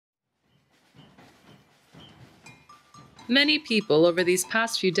Many people over these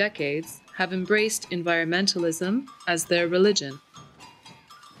past few decades have embraced environmentalism as their religion.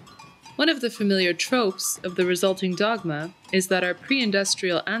 One of the familiar tropes of the resulting dogma is that our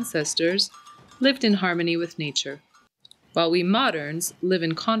pre-industrial ancestors lived in harmony with nature, while we moderns live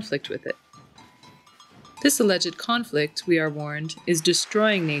in conflict with it. This alleged conflict, we are warned, is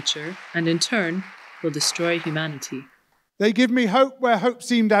destroying nature and in turn will destroy humanity. They give me hope where hope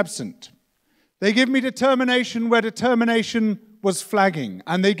seemed absent. They give me determination where determination was flagging.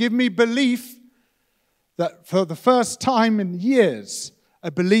 And they give me belief that for the first time in years, a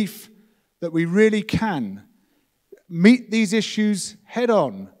belief that we really can meet these issues head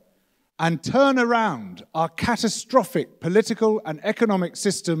on and turn around our catastrophic political and economic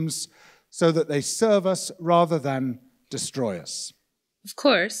systems so that they serve us rather than destroy us. Of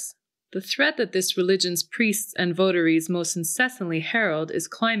course, the threat that this religion's priests and votaries most incessantly herald is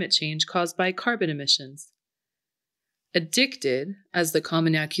climate change caused by carbon emissions. Addicted, as the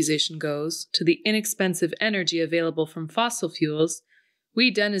common accusation goes, to the inexpensive energy available from fossil fuels, we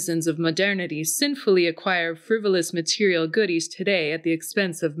denizens of modernity sinfully acquire frivolous material goodies today at the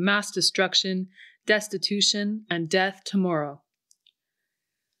expense of mass destruction, destitution, and death tomorrow.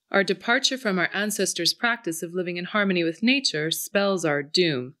 Our departure from our ancestors' practice of living in harmony with nature spells our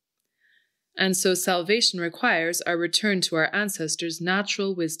doom. And so salvation requires our return to our ancestors'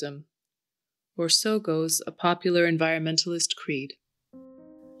 natural wisdom. Or so goes a popular environmentalist creed.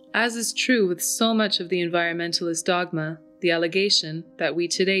 As is true with so much of the environmentalist dogma, the allegation that we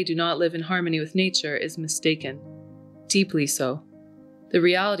today do not live in harmony with nature is mistaken. Deeply so. The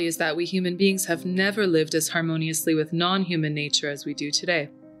reality is that we human beings have never lived as harmoniously with non-human nature as we do today.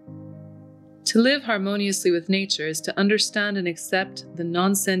 To live harmoniously with nature is to understand and accept the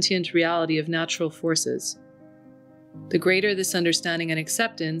non-sentient reality of natural forces. The greater this understanding and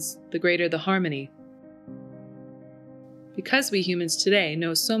acceptance, the greater the harmony. Because we humans today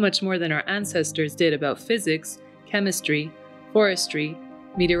know so much more than our ancestors did about physics, chemistry, forestry,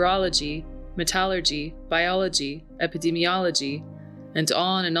 meteorology, metallurgy, biology, epidemiology, and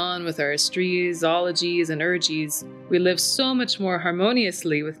on with our estries, ologies, and ergies, we live so much more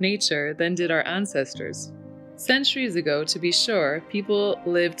harmoniously with nature than did our ancestors. Centuries ago, to be sure, people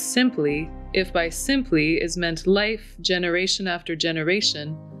lived simply, if by simply is meant life, generation after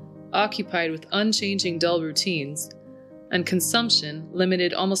generation, occupied with unchanging dull routines, and consumption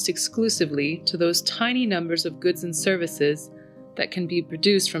limited almost exclusively to those tiny numbers of goods and services that can be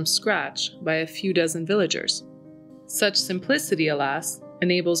produced from scratch by a few dozen villagers. Such simplicity, alas,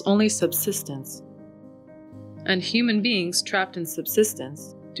 enables only subsistence. And human beings trapped in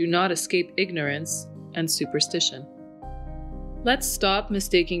subsistence do not escape ignorance and superstition. Let's stop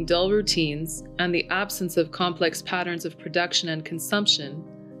mistaking dull routines and the absence of complex patterns of production and consumption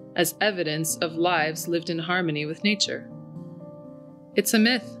as evidence of lives lived in harmony with nature. It's a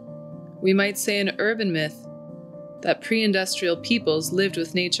myth, we might say an urban myth, that pre-industrial peoples lived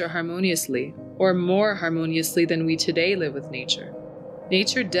with nature harmoniously, or more harmoniously than we today live with nature.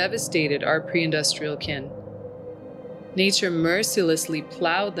 Nature devastated our pre-industrial kin. Nature mercilessly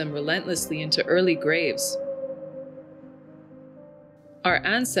plowed them relentlessly into early graves. Our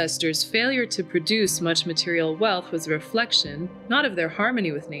ancestors' failure to produce much material wealth was a reflection, not of their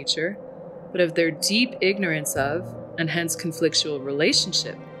harmony with nature, but of their deep ignorance of, and hence conflictual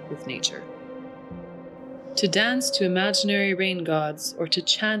relationship with nature. To dance to imaginary rain gods or to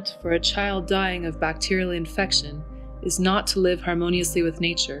chant for a child dying of bacterial infection is not to live harmoniously with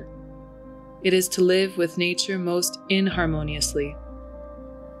nature. It is to live with nature most inharmoniously.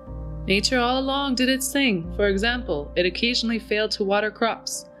 Nature all along did its thing. For example, it occasionally failed to water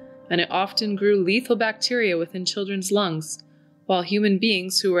crops, and it often grew lethal bacteria within children's lungs, while human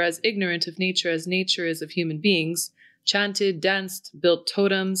beings who were as ignorant of nature as nature is of human beings chanted, danced, built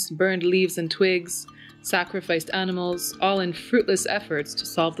totems, burned leaves and twigs, sacrificed animals, all in fruitless efforts to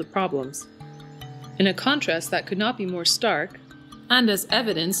solve the problems. In a contrast that could not be more stark, and as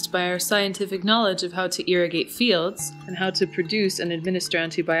evidenced by our scientific knowledge of how to irrigate fields and how to produce and administer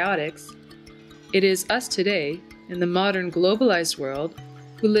antibiotics, it is us today, in the modern globalized world,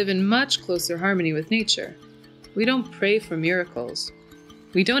 who live in much closer harmony with nature. We don't pray for miracles.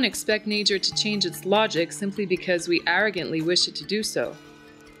 We don't expect nature to change its logic simply because we arrogantly wish it to do so.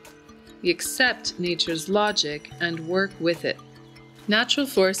 We accept nature's logic and work with it. Natural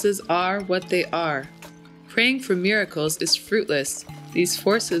forces are what they are. Praying for miracles is fruitless. These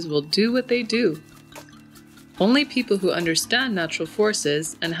forces will do what they do. Only people who understand natural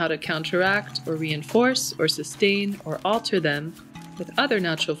forces and how to counteract or reinforce or sustain or alter them with other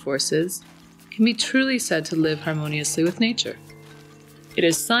natural forces can be truly said to live harmoniously with nature. It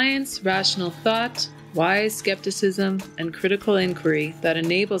is science, rational thought, wise skepticism and critical inquiry that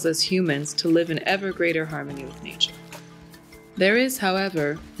enables us humans to live in ever greater harmony with nature. There is,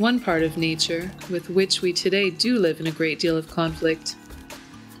 however, one part of nature with which we today do live in a great deal of conflict,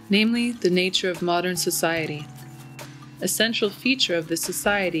 namely the nature of modern society. A central feature of this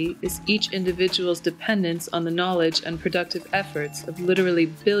society is each individual's dependence on the knowledge and productive efforts of literally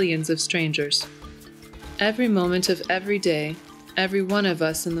billions of strangers. Every moment of every day, every one of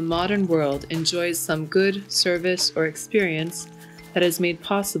us in the modern world enjoys some good, service, or experience that is made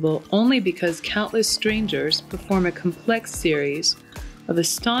possible only because countless strangers perform a complex series of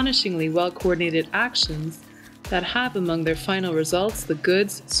astonishingly well-coordinated actions that have among their final results the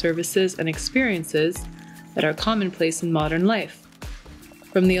goods, services, and experiences that are commonplace in modern life.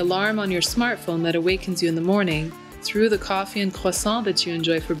 From the alarm on your smartphone that awakens you in the morning, through the coffee and croissant that you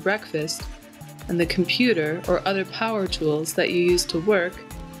enjoy for breakfast, and the computer or other power tools that you use to work,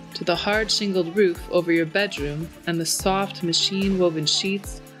 to the hard shingled roof over your bedroom and the soft machine-woven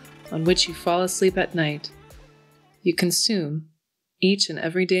sheets on which you fall asleep at night, you consume, each and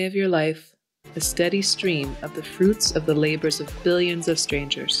every day of your life, a steady stream of the fruits of the labors of billions of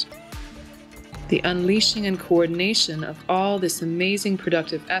strangers. The unleashing and coordination of all this amazing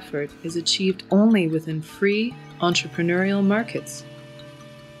productive effort is achieved only within free, entrepreneurial markets.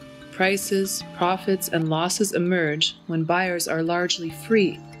 Prices, profits, and losses emerge when buyers are largely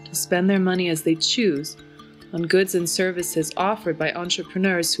free to spend their money as they choose on goods and services offered by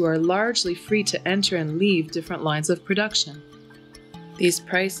entrepreneurs who are largely free to enter and leave different lines of production. These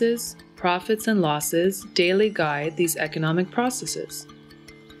prices, profits, and losses daily guide these economic processes.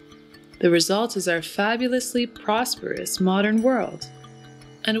 The result is our fabulously prosperous modern world.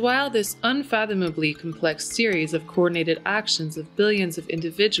 And while this unfathomably complex series of coordinated actions of billions of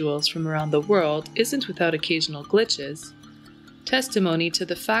individuals from around the world isn't without occasional glitches, testimony to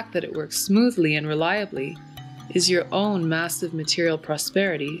the fact that it works smoothly and reliably is your own massive material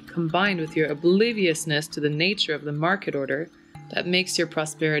prosperity combined with your obliviousness to the nature of the market order that makes your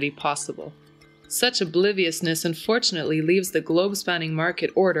prosperity possible. Such obliviousness unfortunately leaves the globe-spanning market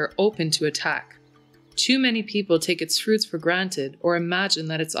order open to attack. Too many people take its fruits for granted or imagine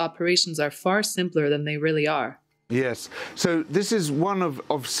that its operations are far simpler than they really are. Yes, so this is one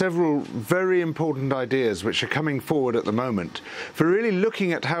of several very important ideas which are coming forward at the moment for really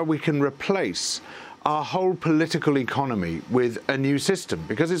looking at how we can replace our whole political economy with a new system,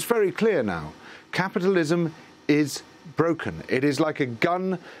 because it's very clear now, capitalism is broken. It is like a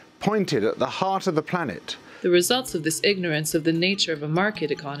gun pointed at the heart of the planet. The results of this ignorance of the nature of a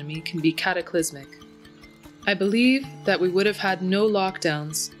market economy can be cataclysmic. I believe that we would have had no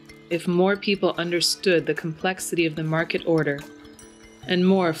lockdowns if more people understood the complexity of the market order and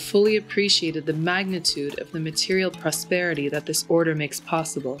more fully appreciated the magnitude of the material prosperity that this order makes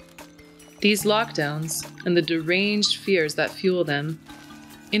possible. These lockdowns and the deranged fears that fuel them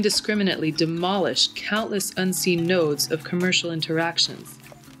indiscriminately demolish countless unseen nodes of commercial interactions.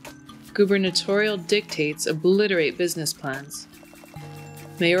 Gubernatorial dictates obliterate business plans.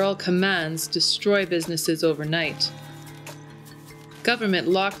 Mayoral commands destroy businesses overnight. Government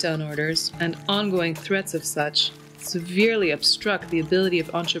lockdown orders and ongoing threats of such severely obstruct the ability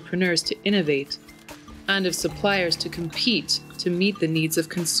of entrepreneurs to innovate and of suppliers to compete to meet the needs of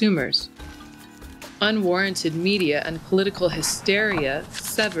consumers. Unwarranted media and political hysteria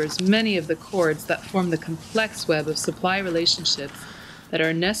severs many of the cords that form the complex web of supply relationships that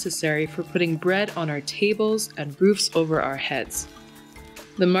are necessary for putting bread on our tables and roofs over our heads.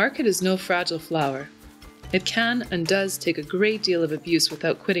 The market is no fragile flower. It can and does take a great deal of abuse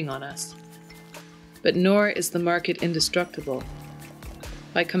without quitting on us. But nor is the market indestructible.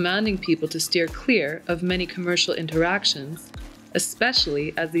 By commanding people to steer clear of many commercial interactions,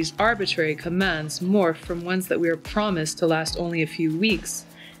 especially as these arbitrary commands morph from ones that we are promised to last only a few weeks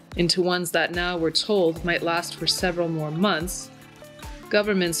into ones that now we're told might last for several more months,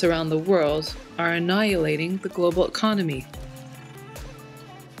 governments around the world are annihilating the global economy.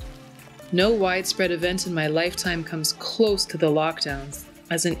 No widespread event in my lifetime comes close to the lockdowns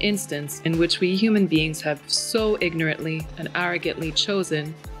as an instance in which we human beings have so ignorantly and arrogantly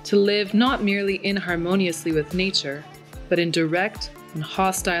chosen to live not merely inharmoniously with nature, but in direct and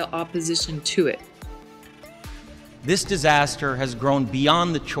hostile opposition to it. This disaster has grown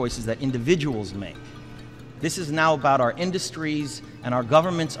beyond the choices that individuals make. This is now about our industries and our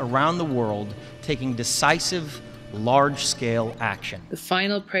governments around the world taking decisive, large-scale action. The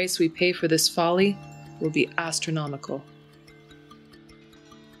final price we pay for this folly will be astronomical.